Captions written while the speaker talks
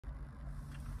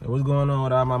Hey, what's going on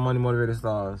with all my money motivated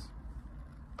stars?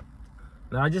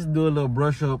 Now I just do a little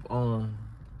brush up on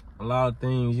a lot of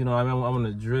things. You know, I want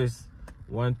to address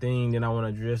one thing, then I want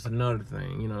to address another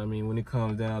thing. You know what I mean? When it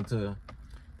comes down to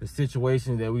the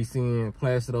situations that we seeing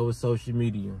plastered over social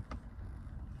media.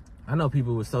 I know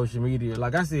people with social media,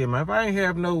 like I said, man, if I ain't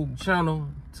have no channel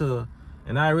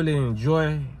and I really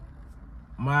enjoy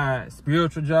my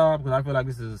spiritual job, because I feel like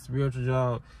this is a spiritual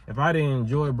job, if I didn't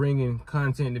enjoy bringing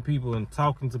content to people and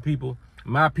talking to people,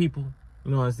 my people,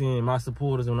 you know what I'm saying, my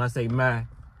supporters, when I say my,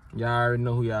 y'all already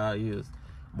know who y'all is,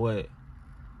 but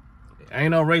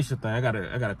ain't no racial thing. I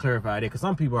gotta clarify that, because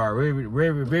some people are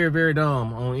very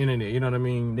dumb on the internet, you know what I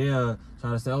mean? They're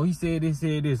trying to say, oh, he said this.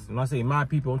 When I say my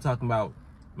people, I'm talking about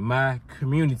my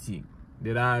community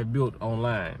that I built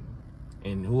online.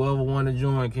 And whoever want to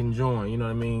join can join, you know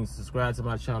what I mean? Subscribe to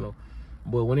my channel.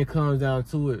 But when it comes down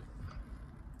to it,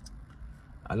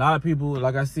 a lot of people,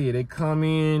 like I said, they come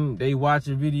in, they watch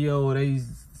a video, they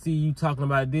see you talking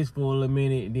about this for a little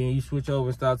minute, then you switch over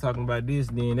and start talking about this,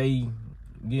 then they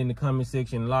get in the comment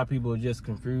section. A lot of people are just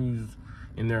confused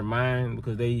in their mind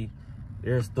because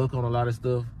they're stuck on a lot of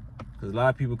stuff. Because a lot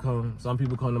of people some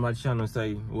people come to my channel and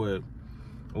say, well,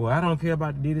 I don't care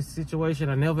about this situation.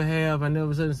 I never have. I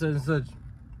never such and such and such.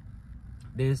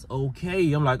 That's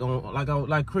okay. I'm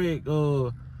like Craig,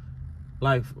 on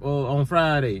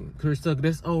Friday, Chris Tucker.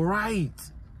 That's all right.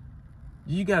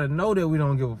 You gotta know that we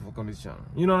don't give a fuck on this channel.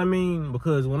 You know what I mean?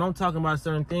 Because when I'm talking about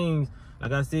certain things,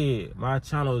 like I said, my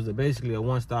channel is basically a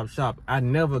one-stop shop. I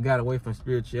never got away from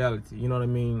spirituality. You know what I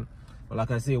mean? But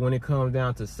like I said, when it comes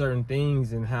down to certain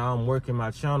things and how I'm working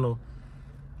my channel,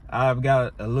 I've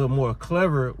got a little more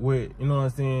clever with, you know what I'm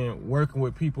saying, working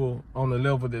with people on the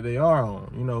level that they are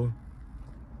on, you know.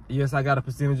 Yes, I got a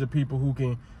percentage of people who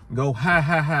can go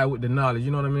high with the knowledge,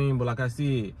 you know what I mean? But like I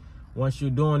said, once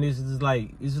you're doing this, it's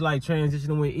like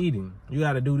transitioning with eating. You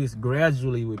got to do this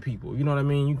gradually with people, you know what I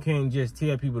mean? You can't just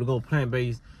tell people to go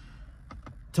plant-based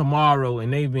tomorrow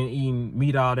and they've been eating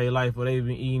meat all their life, or they've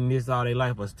been eating this all their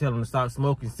life, or tell them to stop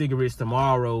smoking cigarettes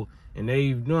tomorrow. And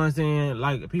you know what I'm saying?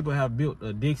 Like, people have built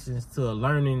addictions to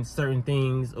learning certain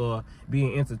things or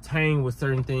being entertained with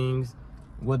certain things,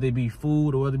 whether it be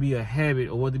food or whether it be a habit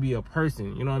or whether it be a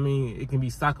person. You know what I mean? It can be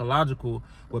psychological,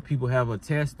 what people have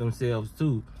attached themselves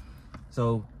to.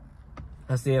 So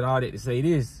I said all that to say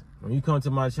this. When you come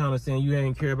to my channel saying you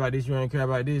ain't care about this, you ain't care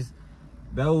about this,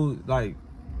 those, like,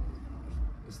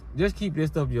 just keep this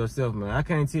stuff to yourself, man. I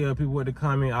can't tell people what to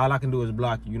comment. All I can do is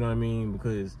block you, you know what I mean?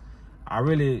 Because I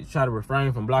really try to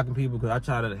refrain from blocking people, because I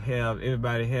try to have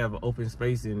everybody have an open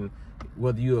space, and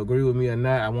whether you agree with me or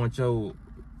not, I want your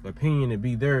opinion to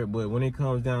be there. But when it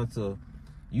comes down to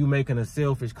you making a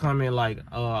selfish comment like,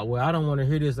 well, I don't want to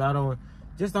hear this,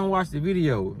 just don't watch the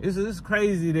video. It's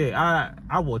crazy that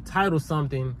I will title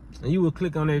something and you will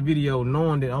click on that video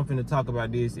knowing that I'm finna talk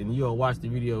about this, and you'll watch the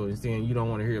video and saying you don't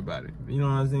want to hear about it. You know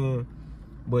what I'm saying?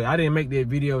 But I didn't make that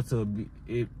video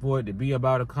for it to be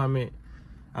about a comment.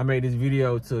 I made this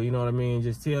video to, you know what I mean,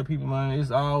 just tell people, man,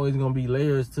 it's always going to be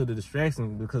layers to the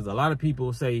distraction, because a lot of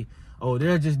people say, oh,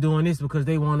 they're just doing this because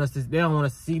they don't want us to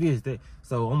see this.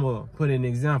 So I'm going to put an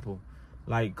example.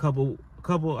 Like couple,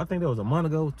 I think that was a month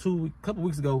ago, couple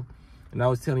weeks ago, and I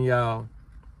was telling y'all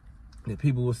that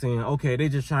people were saying, okay, they're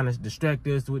just trying to distract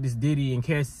us with this Diddy and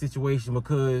Cassie situation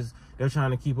because they're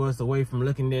trying to keep us away from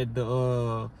looking at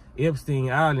the Epstein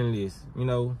Island list. You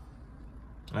know,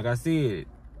 like I said,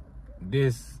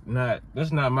 that's not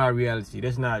my reality.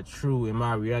 That's not true in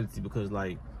my reality, because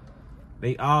like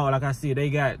I said,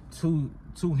 they got two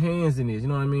hands in this, you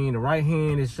know what I mean? The right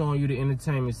hand is showing you the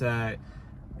entertainment side,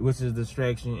 which is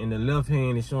distraction, and the left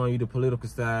hand is showing you the political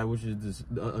side, which is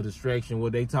a distraction.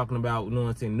 What they talking about, you know what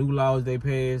I'm saying, new laws they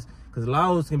pass, because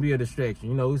laws can be a distraction.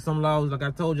 You know, some laws, like I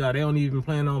told y'all, they don't even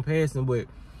plan on passing, but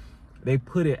they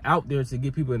put it out there to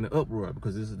get people in the uproar,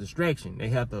 because it's a distraction. They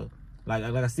have to, like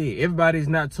I said, everybody's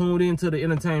not tuned into the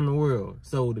entertainment world.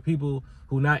 So the people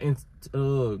who not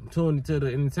tuned into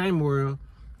the entertainment world,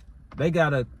 they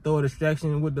gotta throw a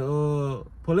distraction with the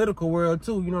political world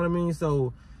too. You know what I mean?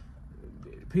 So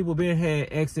people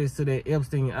had access to that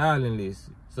Epstein Island list.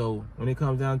 So when it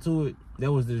comes down to it,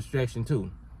 that was the distraction too.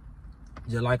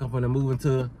 Just like I'm gonna move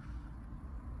into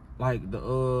like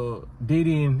the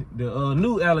Diddy and the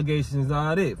new allegations,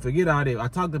 all that. Forget all that. I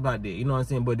talked about that. You know what I'm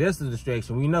saying? But that's a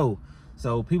distraction. We know.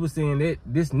 So people saying that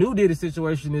this new Diddy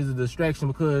situation is a distraction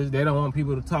because they don't want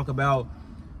people to talk about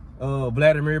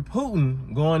Vladimir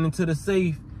Putin going into the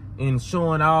safe and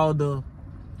showing all the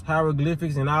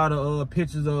hieroglyphics and all the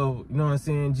pictures of, you know what I'm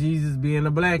saying, Jesus being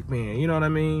a black man. You know what I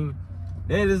mean?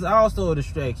 That is also a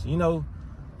distraction. You know,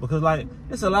 Because like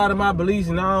it's a lot of my beliefs,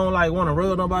 and I don't like want to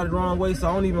rub nobody the wrong way, so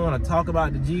I don't even want to talk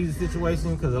about the Jesus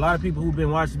situation, because a lot of people who've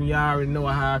been watching me, I already know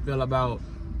how I feel about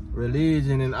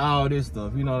religion and all this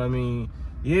stuff, you know what I mean?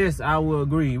 Yes, I will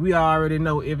agree. We already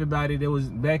know everybody that was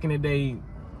back in the day,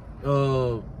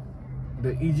 the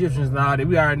Egyptians and all that,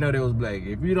 we already know they was black.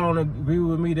 If you don't agree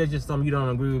with me, that's just something you don't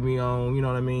agree with me on, you know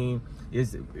what I mean?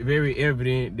 It's very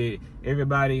evident that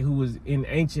everybody who was in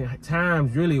ancient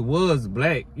times really was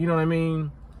black, you know what I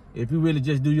mean? If you really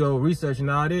just do your research and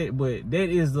all that, but that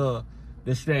is a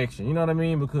distraction, you know what I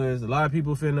mean? Because a lot of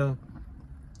people finna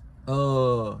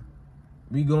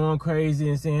be going crazy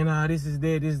and saying, this is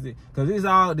that, this is that. Because it's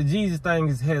all, the Jesus thing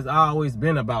has always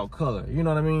been about color, you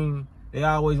know what I mean? They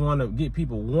always want to get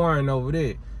people warring over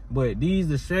that. But these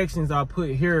distractions are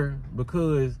put here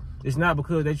because, it's not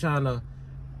because they're trying to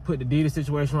put the Diddy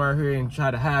situation right here and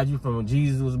try to hide you from when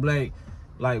Jesus was black.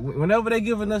 Like, whenever they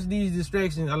giving us these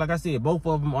distractions, like I said, both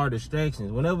of them are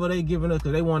distractions. Whenever they giving us,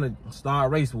 because they want to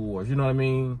start race wars, you know what I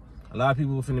mean? A lot of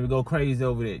people finna go crazy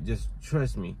over that, just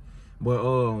trust me. But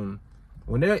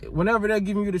whenever they're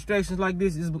giving you distractions like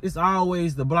this, it's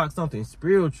always to block something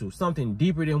spiritual, something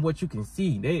deeper than what you can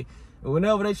see.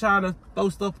 Whenever they trying to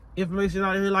throw information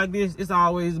out here like this, it's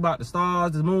always about the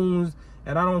stars, the moons,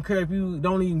 and I don't care if you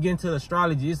don't even get into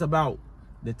astrology. It's about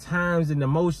the times and the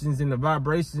motions and the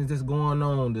vibrations that's going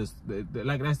on.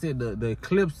 Like I said, the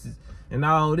eclipses and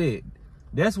all that.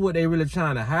 That's what they really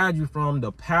trying to hide you from,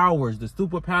 the powers, the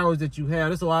superpowers that you have.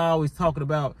 That's why I always talking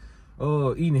about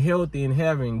eating healthy and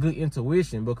having good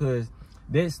intuition, because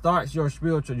that starts your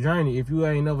spiritual journey if you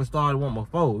ain't never started one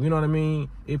before. You know what I mean?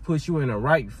 It puts you in the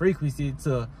right frequency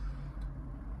to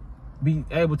be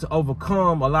able to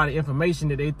overcome a lot of information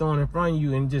that they throwing in front of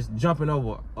you and just jumping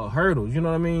over hurdles. You know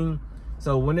what I mean?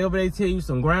 So whenever they tell you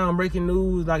some groundbreaking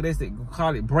news, like they say,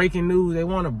 call it breaking news, they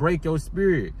want to break your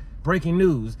spirit. Breaking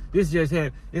news.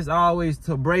 It's always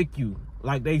to break you,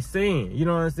 like they saying. You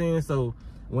know what I'm saying? So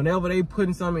whenever they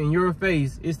putting something in your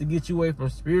face, it's to get you away from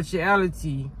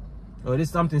spirituality, or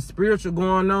there's something spiritual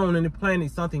going on in the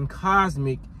planet, something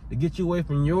cosmic, to get you away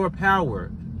from your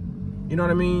power. You know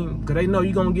what I mean? Because they know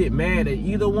you're going to get mad at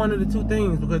either one of the two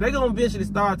things, because they're going to eventually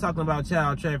start talking about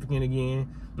child trafficking again.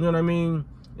 You know what I mean?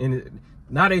 And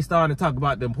now they starting to talk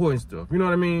about the important stuff. You know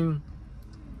what I mean?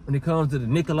 When it comes to the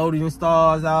Nickelodeon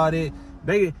stars, all that,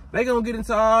 they going to get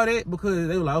into all that because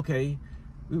they were like, okay,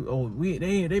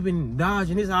 they've been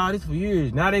dodging all this for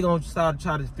years. Now they gonna start to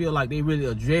try to feel like they really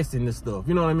addressing this stuff.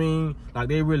 You know what I mean? Like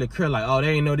they really care. Like, oh,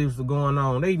 they ain't know this was going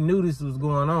on. They knew this was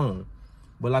going on,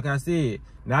 but like I said,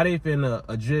 now they finna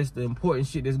address the important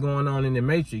shit that's going on in the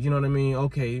Matrix. You know what I mean?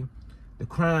 Okay, the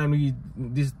crime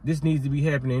this needs to be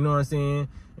happening. You know what I'm saying?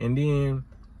 And then,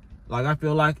 like, I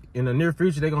feel like in the near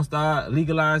future, they're going to start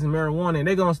legalizing marijuana, and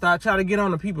they're going to start trying to get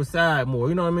on the people's side more.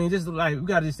 You know what I mean? Just like, we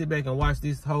got to just sit back and watch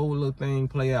this whole little thing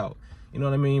play out. You know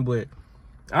what I mean? But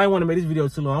I didn't want to make this video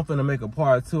too long. I'm finna make a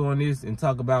part 2 on this and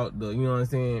talk about the, you know what I'm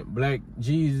saying, Black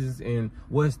Jesus and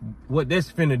what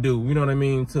that's finna do, you know what I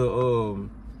mean, to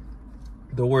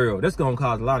the world. That's going to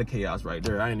cause a lot of chaos right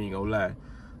there. I ain't even going to lie.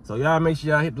 So y'all make sure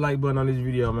y'all hit the like button on this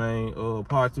video, man.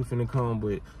 Part 2 finna come,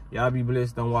 but y'all be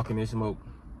blessed. Don't walk in this smoke.